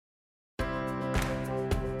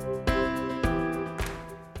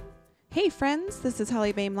Hey friends, this is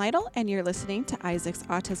Holly Bain Lytle, and you're listening to Isaac's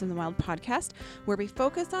Autism in the Wild podcast, where we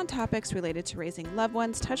focus on topics related to raising loved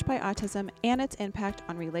ones touched by autism and its impact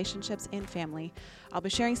on relationships and family. I'll be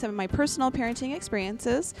sharing some of my personal parenting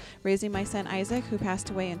experiences, raising my son Isaac, who passed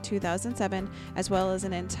away in 2007, as well as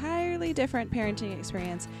an entirely different parenting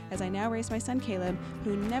experience as I now raise my son Caleb,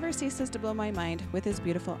 who never ceases to blow my mind with his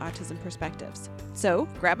beautiful autism perspectives. So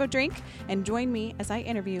grab a drink and join me as I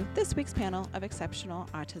interview this week's panel of exceptional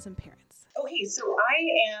autism parents. Okay, so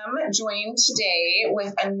I am joined today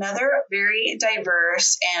with another very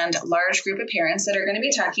diverse and large group of parents that are going to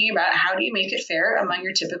be talking about how do you make it fair among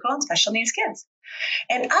your typical and special needs kids.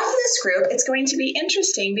 And of this group, it's going to be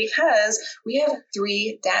interesting because we have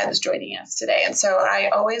 3 dads joining us today. And so I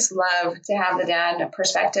always love to have the dad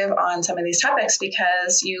perspective on some of these topics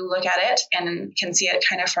because you look at it and can see it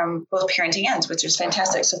kind of from both parenting ends, which is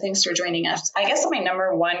fantastic. So thanks for joining us. I guess my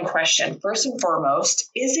number one question, first and foremost,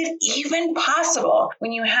 is it even possible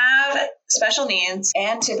when you have special needs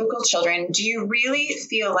and typical children, do you really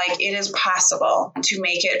feel like it is possible to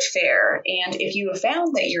make it fair? And if you have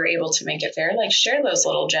found that you're able to make it fair, like share those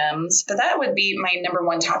little gems. But that would be my number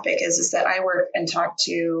one topic is that I work and talk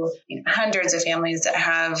to hundreds of families that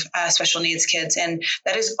have special needs kids. And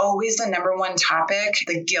that is always the number one topic,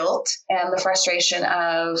 the guilt and the frustration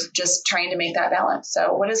of just trying to make that balance.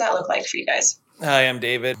 So what does that look like for you guys? Hi, I'm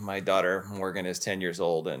David. My daughter, Morgan, is 10 years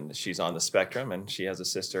old, and she's on the spectrum, and she has a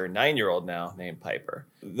sister, 9-year-old now, named Piper.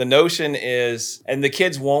 The notion is, and the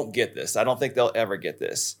kids won't get this. I don't think they'll ever get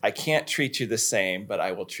this. I can't treat you the same, but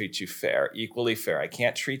I will treat you fair, equally fair. I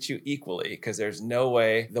can't treat you equally because there's no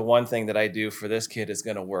way the one thing that I do for this kid is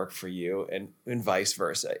going to work for you and vice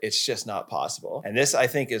versa. It's just not possible. And this, I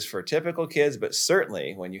think, is for typical kids, but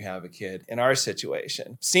certainly when you have a kid in our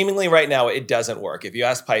situation. Seemingly right now, it doesn't work. If you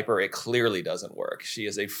ask Piper, it clearly doesn't work. She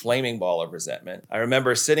is a flaming ball of resentment. I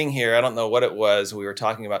remember sitting here, I don't know what it was, we were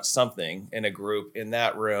talking about something in a group in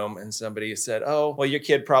that room, and somebody said, oh, well, your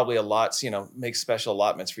kid probably makes special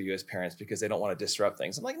allotments for you as parents because they don't want to disrupt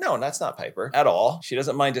things. I'm like, no, that's not Piper at all. She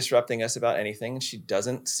doesn't mind disrupting us about anything. She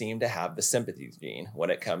doesn't seem to have the sympathy gene when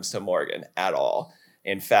it comes to Morgan at all.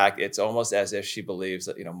 In fact, it's almost as if she believes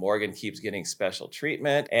that, Morgan keeps getting special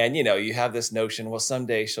treatment. And, you have this notion, well,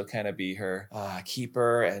 someday she'll kind of be her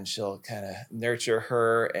keeper and she'll kind of nurture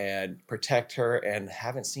her and protect her, and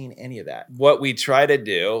haven't seen any of that. What I try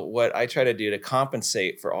to do to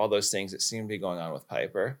compensate for all those things that seem to be going on with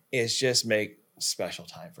Piper is just make special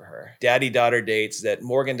time for her. Daddy-daughter dates that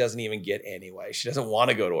Morgan doesn't even get anyway. She doesn't want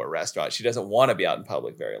to go to a restaurant. She doesn't want to be out in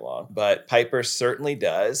public very long. But Piper certainly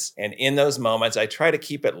does. And in those moments, I try to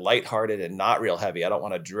keep it lighthearted and not real heavy. I don't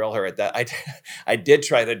want to drill her at that. I did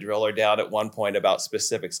try to drill her down at one point about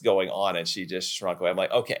specifics going on, and she just shrunk away. I'm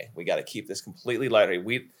like, okay, we got to keep this completely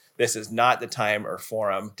lighthearted. This is not the time or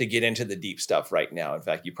forum to get into the deep stuff right now. In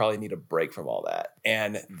fact, you probably need a break from all that.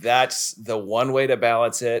 And that's the one way to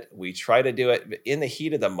balance it. We try to do it in the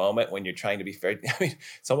heat of the moment when you're trying to be fair. I mean,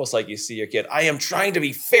 it's almost like you see your kid, I am trying to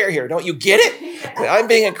be fair here. Don't you get it? I'm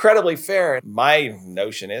being incredibly fair. My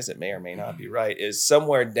notion is, it may or may not be right, is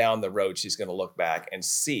somewhere down the road, she's going to look back and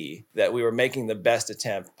see that we were making the best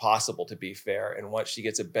attempt possible to be fair. And once she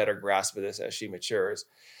gets a better grasp of this as she matures,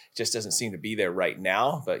 just doesn't seem to be there right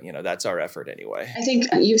now, but that's our effort anyway. I think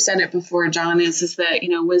you've said it before, John, is that,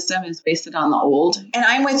 wisdom is based on the old. And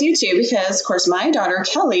I'm with you too, because of course my daughter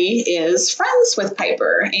Kelly is friends with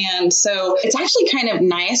Piper. And so it's actually kind of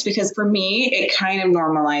nice because for me, it kind of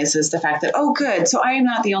normalizes the fact that, oh, good. So I am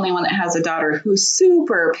not the only one that has a daughter who's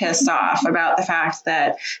super pissed off about the fact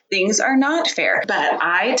that things are not fair. But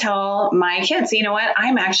I tell my kids, you know what?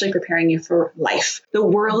 I'm actually preparing you for life. The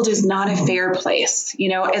world is not a fair place.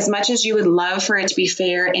 As much as you would love for it to be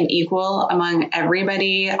fair and equal among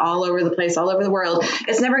everybody all over the place, all over the world,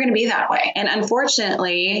 it's never going to be that way. And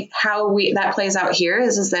unfortunately, how that plays out here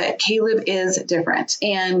is that Caleb is different.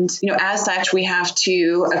 And, as such, we have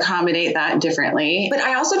to accommodate that differently. But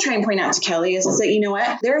I also try and point out to Kelly is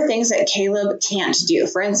that, there are things that Caleb can't do.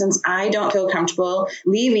 For instance, I don't feel comfortable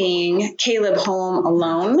leaving Caleb home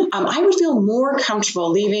alone. I would feel more comfortable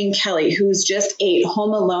leaving Kelly, who's just 8,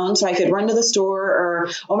 home alone, so I could run to the store or,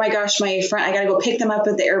 oh my gosh, my friend, I got to go pick them up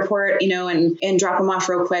at the airport, and drop them off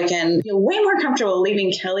real quick, and feel way more comfortable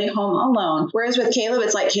leaving Kelly home alone. Whereas with Caleb,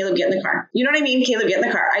 it's like, Caleb, get in the car. You know what I mean? Caleb, get in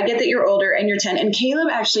the car. I get that you're older and you're 10. And Caleb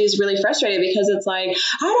actually is really frustrated because it's like,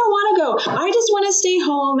 I don't want to go. I just want to stay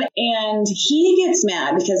home. And he gets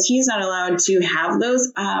mad because he's not allowed to have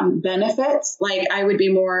those benefits. Like I would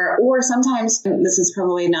be more, or sometimes, this is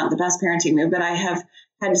probably not the best parenting move, but I have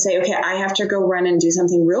had to say, okay, I have to go run and do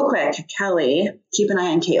something real quick. Kelly, keep an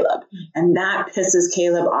eye on Caleb. And that pisses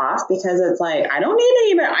Caleb off because it's like, I don't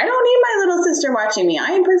need my little sister watching me.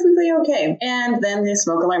 I am perfectly okay. And then his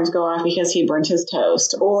smoke alarms go off because he burnt his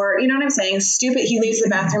toast. Or, you know what I'm saying? Stupid, he leaves the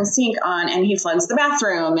bathroom sink on and he floods the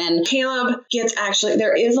bathroom. And Caleb gets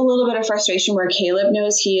there is a little bit of frustration where Caleb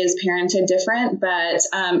knows he is parented different, but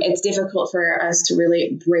it's difficult for us to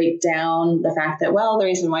really break down the fact that, well, the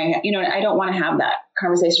reason why, I don't want to have that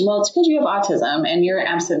conversation. Well, it's because you have autism and you're an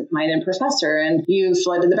absent-minded professor and you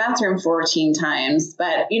flooded the bathroom 14 times.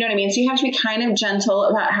 But you know what I mean? So you have to be kind of gentle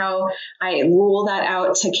about how I rule that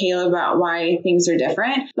out to Caleb about why things are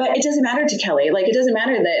different. But it doesn't matter to Kelly. Like, it doesn't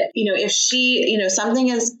matter that, if she, something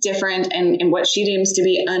is different and what she deems to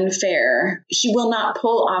be unfair, she will not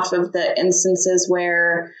pull off of the instances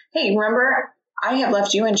where, hey, remember, I have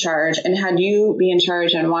left you in charge and had you be in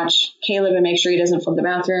charge and watch Caleb and make sure he doesn't flood the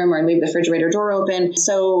bathroom or leave the refrigerator door open.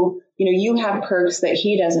 So, you have perks that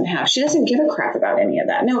he doesn't have. She doesn't give a crap about any of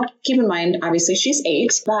that. Now, keep in mind, obviously she's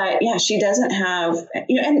 8, but yeah, she doesn't have,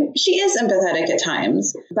 and she is empathetic at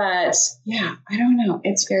times, but yeah, I don't know.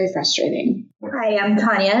 It's very frustrating. Hi, I'm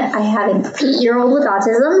Tanya. I have an 8-year-old with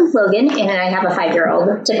autism, Logan, and I have a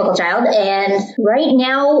 5-year-old, typical child. And right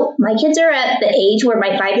now, my kids are at the age where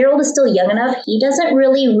my 5-year-old is still young enough. He doesn't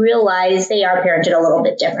really realize they are parented a little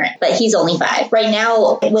bit different, but he's only 5. Right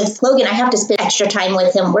now, with Logan, I have to spend extra time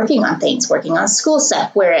with him working on things, working on school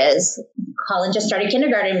stuff, whereas Colin just started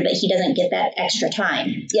kindergarten, but he doesn't get that extra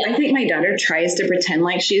time. Yeah, I think my daughter tries to pretend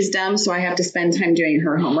like she's dumb, so I have to spend time doing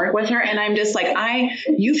her homework with her. And I'm just like,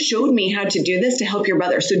 you've showed me how to do this to help your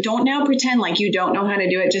brother. So don't now pretend like you don't know how to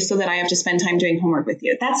do it just so that I have to spend time doing homework with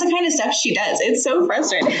you. That's the kind of stuff she does. It's so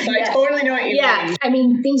frustrating. So I totally know what you mean. I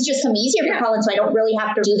mean, things just come easier for Colin, so I don't really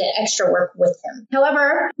have to do the extra work with him.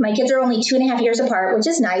 However, my kids are only 2.5 years apart, which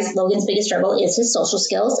is nice. Logan's biggest struggle is his social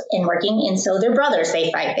skills and working, and so they're brothers.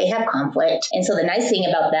 They fight. They have conflict. And so the nice thing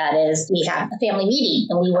about that is we have a family meeting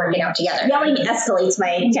and we work it out together. Yelling escalates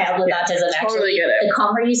my child with autism, actually. The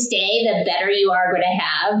calmer you stay, the better you are going to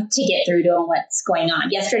have to get through to what's going on.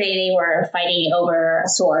 Yesterday, they were fighting over a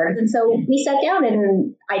sword. And so we sat down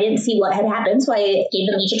and I didn't see what had happened. So I gave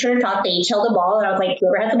them each a turn to talk. They each held the ball. And I was like,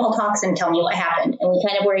 whoever has the ball talks and tell me what happened. And we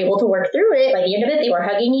kind of were able to work through it. By the end of it, they were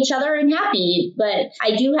hugging each other and happy. But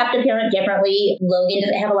I do have to parent differently. Logan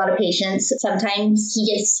doesn't have a lot of patience. Sometimes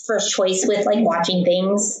he gets first choice with like watching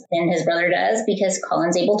things than his brother does because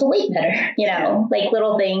Colin's able to wait better, like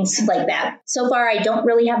little things like that. So far, I don't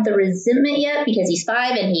really have the resentment yet because he's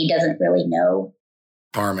 5 and he doesn't really know.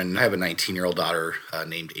 Carmen. I have a 19-year-old daughter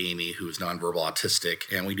named Amy who is nonverbal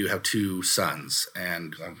autistic, and we do have 2 sons.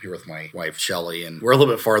 And I'm here with my wife, Shelly, and we're a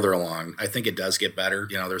little bit farther along. I think it does get better.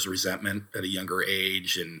 There's resentment at a younger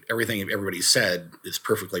age, and everything everybody said is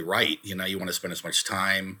perfectly right. You want to spend as much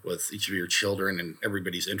time with each of your children, and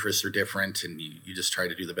everybody's interests are different, and you just try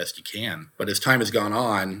to do the best you can. But as time has gone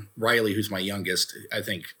on, Riley, who's my youngest, I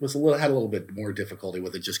think had a little bit more difficulty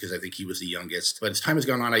with it just because I think he was the youngest. But as time has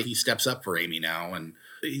gone on, he steps up for Amy now, and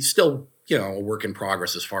he's still, a work in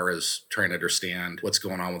progress as far as trying to understand what's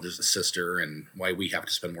going on with his sister and why we have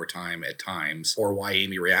to spend more time at times or why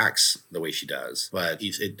Amy reacts the way she does. But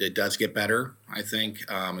it does get better, I think,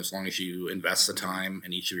 as long as you invest the time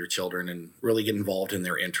in each of your children and really get involved in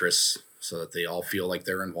their interests so that they all feel like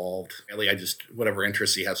they're involved. Really, whatever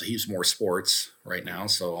interests he has, he's more sports right now.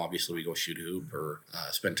 So obviously we go shoot hoop or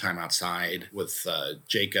spend time outside. With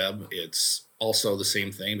Jacob, it's also the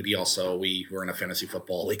same thing, but we're in a fantasy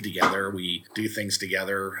football league together. We do things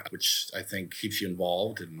together, which I think keeps you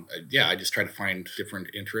involved. And I just try to find different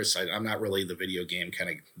interests. I'm not really the video game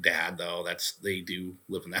kind of dad, though. They do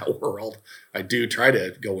live in that world. I do try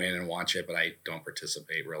to go in and watch it, but I don't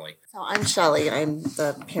participate really. So I'm Shelly. I'm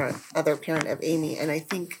the other parent of Amy. And I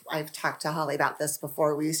think I've talked to Holly about this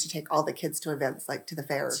before. We used to take all the kids to events like to the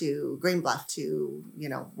fair, to Green Bluff, to,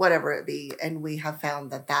 whatever it be. And we have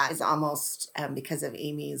found that is almost because of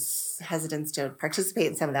Amy's hesitance to participate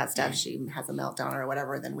in some of that stuff. She has a meltdown or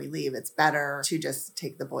whatever, then we leave. It's better to just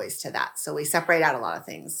take the boys to that. So we separate out a lot of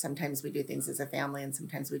things. Sometimes we do things as a family and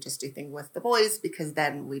sometimes we just do things with the boys because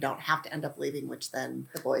then we don't have to end up leaving, which then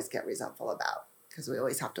the boys get resentful about because we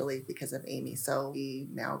always have to leave because of Amy. So we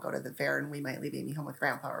now go to the fair and we might leave Amy home with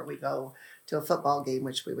Grandpa, or we go to a football game,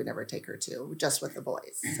 which we would never take her to, just with the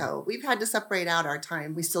boys. So we've had to separate out our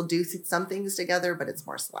time. We still do some things together, but it's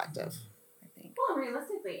more selective. Well,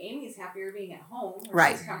 realistically, basically Amy's happier being at home, where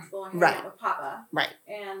Right. she's comfortable and hanging Right. out with Papa, Right.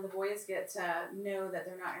 and the boys get to know that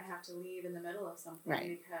they're not going to have to leave in the middle of something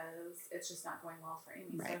Right. because it's just not going well for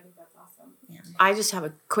Amy. So I Right. think that's awesome. I just have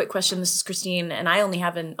a quick question. This is Christine, and I only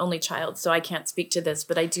have an only child, so I can't speak to this,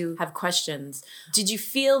 but I do have questions. Did you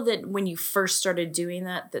feel that when you first started doing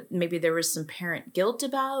that maybe there was some parent guilt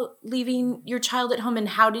about leaving your child at home? And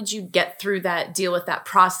how did you get through that, deal with that,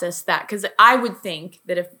 process that? Because I would think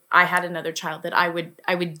that if I had another child, that I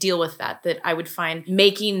would deal with that I would find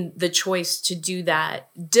making the choice to do that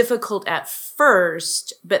difficult at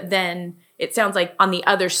first, but then it sounds like on the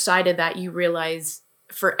other side of that, you realize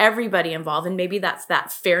for everybody involved, and maybe that's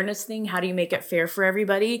that fairness thing. How do you make it fair for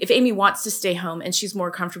everybody? If Amy wants to stay home and she's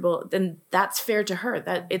more comfortable, then that's fair to her.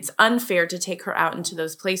 That it's unfair to take her out into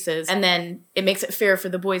those places. And then it makes it fair for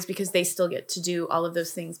the boys because they still get to do all of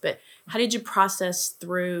those things. But how did you process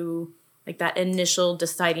through like that initial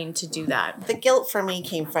deciding to do that? The guilt for me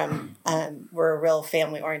came from, we're a real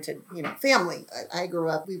family-oriented, family. I grew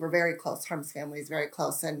up, we were very close. Harm's family is very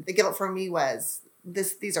close. And the guilt for me was,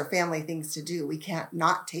 these are family things to do. We can't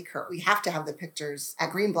not take her. We have to have the pictures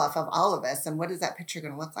at Green Bluff of all of us. And what is that picture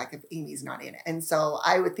going to look like if Amy's not in it? And so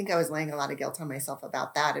I would think I was laying a lot of guilt on myself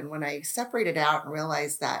about that. And when I separated out and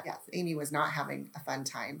realized that, yes, Amy was not having a fun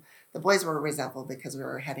time, the boys were resentful because we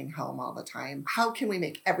were heading home all the time. How can we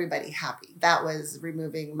make everybody happy? That was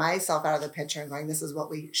removing myself out of the picture and going, this is what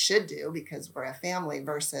we should do because we're a family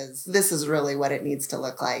versus this is really what it needs to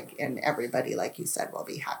look like. And everybody, like you said, will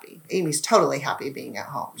be happy. Amy's totally happy being at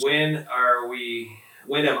home.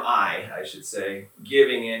 When am I should say,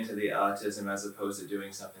 giving in to the autism as opposed to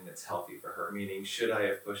doing something that's healthy for her? Meaning, should I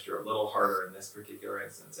have pushed her a little harder in this particular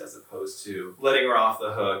instance as opposed to letting her off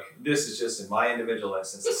the hook? This is just in my individual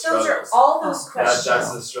instance. Those are all those questions.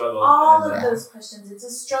 That's the struggle. All of those questions. It's a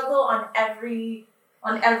struggle on every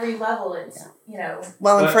level. It's,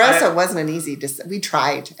 Well, and But for us, it wasn't an easy we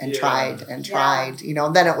tried and Yeah. tried and tried,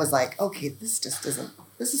 and then it was like, okay, this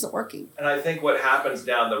isn't working. And I think what happens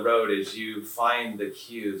down the road is you find the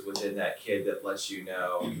cues within that kid that lets you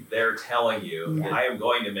know they're telling you, Yeah. I am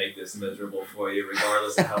going to make this miserable for you,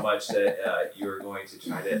 regardless of how much that you're going to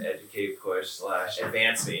try to educate, push, /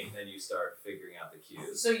 advance me. Then you start figuring out the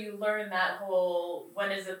cues. So you learn that whole,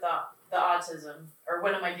 when is it the autism, or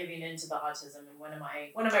when am I giving into the autism, and when am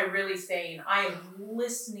I really saying I am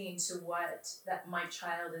listening to what that my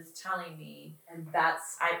child is telling me, and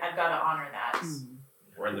that's I've got to honor that.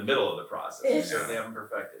 We're in the middle of the process. We certainly haven't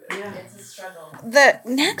perfected it. Yeah. It's a struggle. The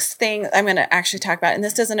next thing I'm going to actually talk about, and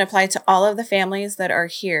this doesn't apply to all of the families that are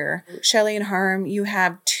here. Shelly and Harm, you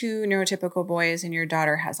have 2 neurotypical boys and your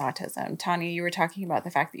daughter has autism. Tanya, you were talking about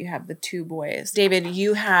the fact that you have the 2 boys. David,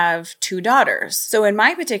 you have 2 daughters. So in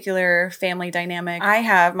my particular family dynamic, I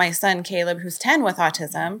have my son Caleb, who's 10 with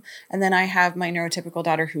autism, and then I have my neurotypical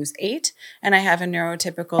daughter who's 8, and I have a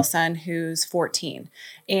neurotypical son who's 14.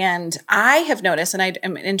 And I have noticed, and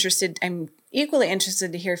I'm equally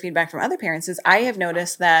interested to hear feedback from other parents, is I have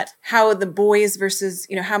noticed that how the boys versus,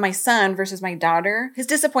 how my son versus my daughter, his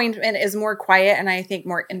disappointment is more quiet and I think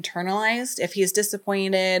more internalized. If he's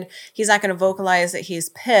disappointed, he's not going to vocalize that he's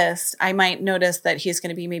pissed. I might notice that he's going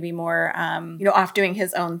to be maybe more, off doing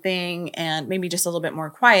his own thing and maybe just a little bit more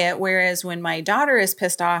quiet. Whereas when my daughter is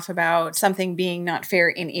pissed off about something being not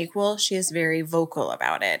fair and equal, she is very vocal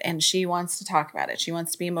about it and she wants to talk about it. She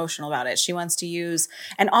wants to be emotional about it. She wants to use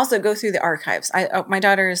and also go through the archives. My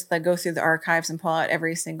daughters that go through the archives and pull out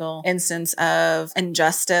every single instance of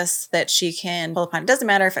injustice that she can pull upon. It doesn't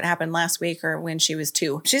matter if it happened last week or when she was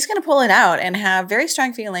 2. She's going to pull it out and have very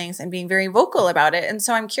strong feelings and being very vocal about it. And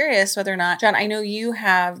so I'm curious whether or not, John, I know you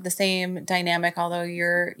have the same dynamic, although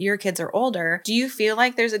your kids are older. Do you feel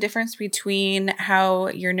like there's a difference between how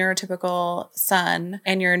your neurotypical son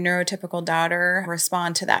and your neurotypical daughter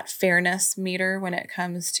respond to that fairness meter when it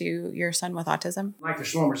comes to your son with autism? Like the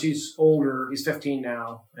Schlommers, he's older. He's 15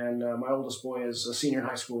 now, and my oldest boy is a senior in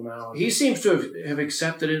high school now. He seems to have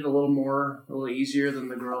accepted it a little easier than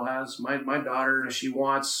the girl has. My daughter, she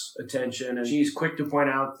wants attention, and she's quick to point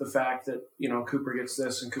out the fact that, Cooper gets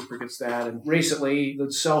this and Cooper gets that. And recently,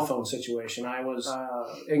 the cell phone situation, I was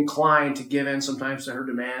inclined to give in sometimes to her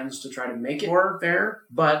demands to try to make it more fair,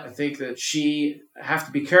 but I think that she have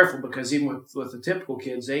to be careful because even with the typical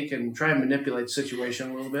kids, they can try and manipulate the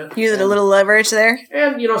situation a little bit. Use it a little leverage there.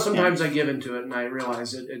 And, sometimes I give into it and I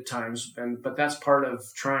realize it at times, but that's part of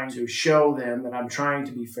trying to show them that I'm trying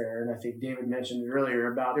to be fair. And I think David mentioned it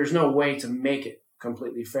earlier about there's no way to make it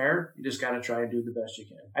completely fair. You just got to try and do the best you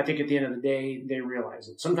can. I think at the end of the day, they realize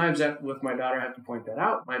it. Sometimes that with my daughter, I have to point that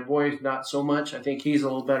out. My boy, not so much. I think he's a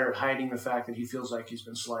little better at hiding the fact that he feels like he's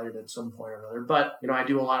been slighted at some point or another. But, I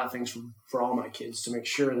do a lot of things for all my kids to make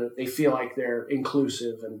sure that they feel like they're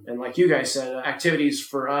inclusive. And like you guys said, activities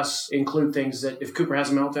for us include things that if Cooper has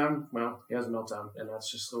a meltdown, well, he has a meltdown, and that's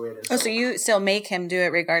just the way it is. Oh, so you still make him do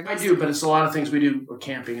it regardless? I do, but it's a lot of things we do, or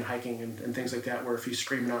camping and hiking and things like that, where if he's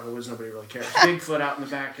screaming out in the woods, nobody really cares. Bigfoot out in the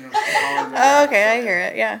back, Okay, I hear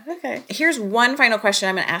it. Yeah, okay. Here's one final question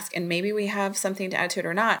I'm going to ask, and maybe we have something to add to it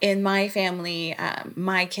or not. In my family,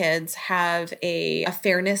 my kids have a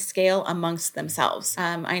fairness scale amongst themselves.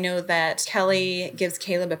 I know that Kelly gives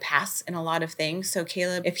Caleb a pass in a lot of things. So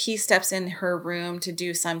Caleb, if he steps in her room to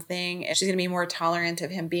do something, she's going to be more tolerant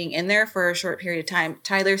of him being in there for a short period of time.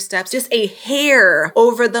 Tyler steps just a hair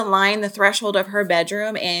over the line, the threshold of her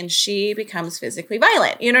bedroom, and she becomes physically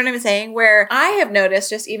violent. You know what I'm saying? Where I have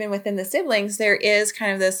noticed, just even within the siblings, there is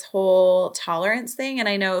kind of this whole tolerance thing. And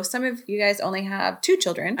I know some of you guys only have 2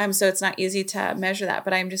 children, so it's not easy to measure that.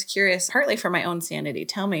 But I'm just curious, partly for my own sanity.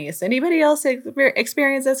 Tell me, has anybody else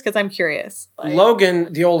experienced this? Because I'm curious.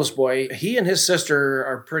 Logan, the oldest boy, he and his sister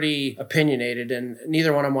are pretty opinionated, and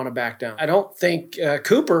neither one of them want to back down. I don't think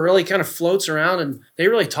Cooper really kind of floats around, and they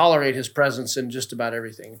really tolerate his presence in just about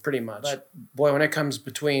everything, pretty much. But boy, when it comes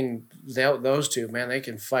between those two, man, they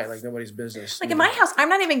can fight like nobody's business. Like in my house, I'm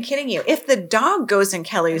not even kidding you. If the dog goes in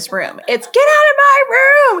Kelly's room, it's get out of my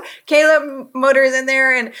room. Caleb motors in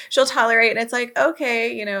there and she'll tolerate. And it's like,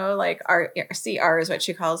 okay, like CR is what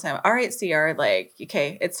she calls him. All right, CR, like,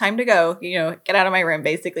 okay, it's time to go, get out of my room,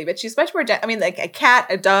 basically. But she's much more, like a cat,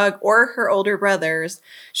 a dog, or her older brothers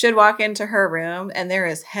should walk into her room and there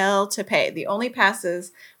is hell to pay. The only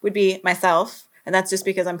passes would be myself. And that's just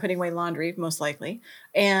because I'm putting away laundry, most likely,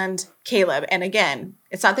 and Caleb. And again,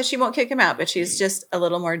 it's not that she won't kick him out, but she's just a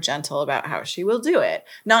little more gentle about how she will do it.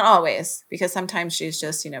 Not always, because sometimes she's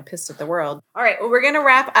just, pissed at the world. All right, well, we're going to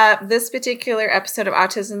wrap up this particular episode of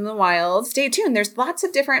Autism in the Wild. Stay tuned. There's lots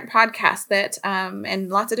of different podcasts that, and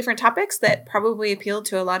lots of different topics that probably appeal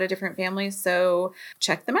to a lot of different families. So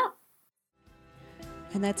check them out.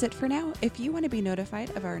 And that's it for now. If you want to be notified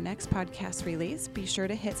of our next podcast release, be sure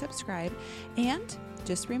to hit subscribe. And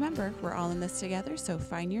just remember, we're all in this together, so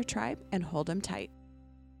find your tribe and hold them tight.